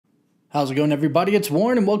How's it going, everybody? It's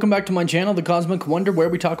Warren and welcome back to my channel, The Cosmic Wonder, where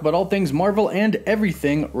we talk about all things Marvel and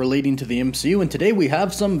everything relating to the MCU. And today we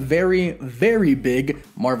have some very big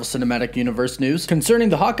Marvel Cinematic Universe news concerning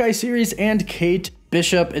the Hawkeye series and Kate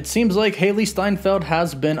Bishop. It seems like Hailee Steinfeld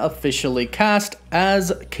has been officially cast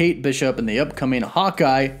as Kate Bishop in the upcoming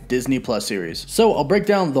Hawkeye Disney Plus series. So I'll break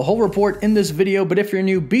down the whole report in this video, but if you're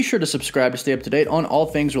new, be sure to subscribe to stay up to date on all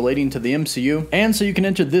things relating to the MCU, and so you can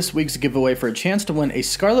enter this week's giveaway for a chance to win a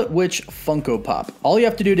Scarlet Witch Funko Pop. All you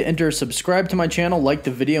have to do to enter is subscribe to my channel, like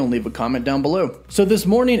the video, and leave a comment down below. So this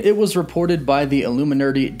morning it was reported by the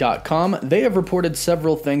Illuminati.com. They have reported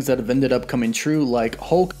several things that have ended up coming true, like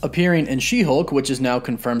Hulk appearing in She-Hulk, which is now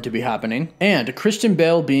confirmed to be happening, and Christian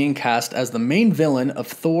Bale being cast as the main villain of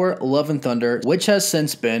Thor: Love and Thunder, which has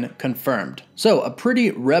since been confirmed. So a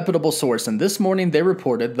pretty reputable source, and this morning they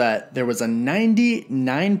reported that there was a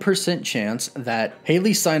 99% chance that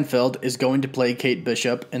Hailee Steinfeld is going to play Kate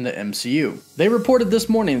Bishop in the MCU. They reported this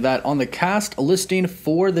morning that on the cast listing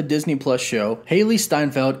for the Disney Plus show, Hailee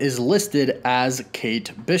Steinfeld is listed as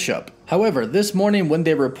Kate Bishop. However, this morning when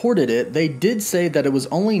they reported it, they did say that it was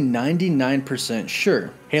only 99%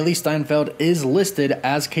 sure. Hailee Steinfeld is listed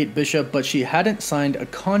as Kate Bishop, but she hadn't signed a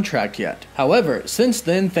contract yet. However, since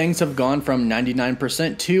then, things have gone from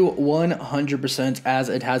 99% to 100%, as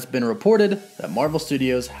it has been reported that Marvel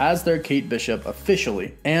Studios has their Kate Bishop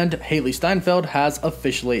officially, and Hailee Steinfeld has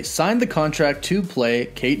officially signed the contract to play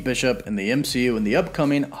Kate Bishop in the MCU in the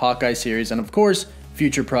upcoming Hawkeye series, and of course,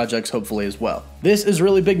 future projects hopefully as well. This is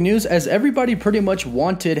really big news, as everybody pretty much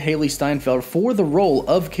wanted Hailee Steinfeld for the role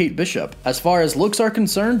of Kate Bishop. As far as looks are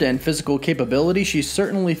concerned and physical capability, she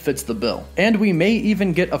certainly fits the bill. And we may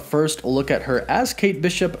even get a first look at her as Kate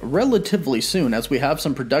Bishop relatively soon, as we have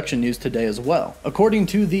some production news today as well. According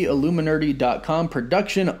to the Illuminati.com,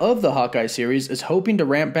 production of the Hawkeye series is hoping to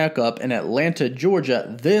ramp back up in Atlanta,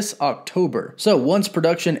 Georgia this October. So once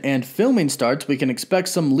production and filming starts, we can expect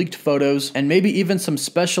some leaked photos and maybe even some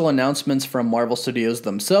special announcements from Marvel Studios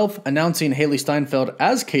themselves, announcing Hailee Steinfeld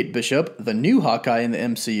as Kate Bishop, the new Hawkeye in the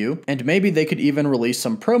MCU, and maybe they could even release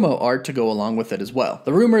some promo art to go along with it as well.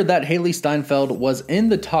 The rumor that Hailee Steinfeld was in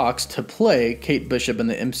the talks to play Kate Bishop in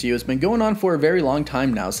the MCU has been going on for a very long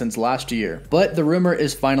time now, since last year, but the rumor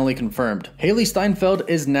is finally confirmed. Hailee Steinfeld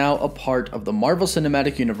is now a part of the Marvel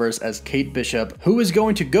Cinematic Universe as Kate Bishop, who is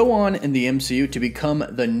going to go on in the MCU to become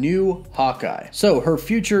the new Hawkeye. So her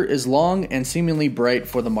future is long and seemingly bright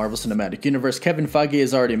for the Marvel Cinematic Universe. Kevin Feige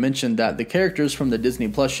has already mentioned that the characters from the Disney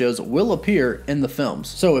Plus shows will appear in the films.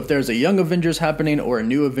 So if there's a Young Avengers happening or a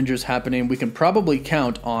New Avengers happening, we can probably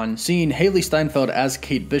count on seeing Hailee Steinfeld as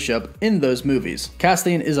Kate Bishop in those movies.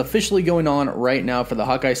 Casting is officially going on right now for the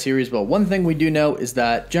Hawkeye series, but one thing we do know is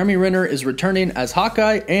that Jeremy Renner is returning as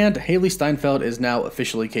Hawkeye and Hailee Steinfeld is now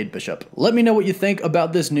officially Kate Bishop. Let me know what you think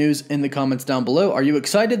about this news in the comments down below. Are you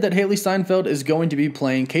excited that Hailee Steinfeld is going to be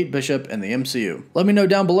playing Kate Bishop in the MCU? Let me know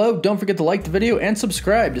down below. Don't forget to like the video and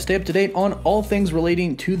subscribe to stay up to date on all things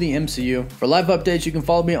relating to the MCU. For live updates, you can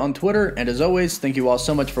follow me on Twitter, and as always, thank you all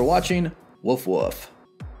so much for watching. Woof woof.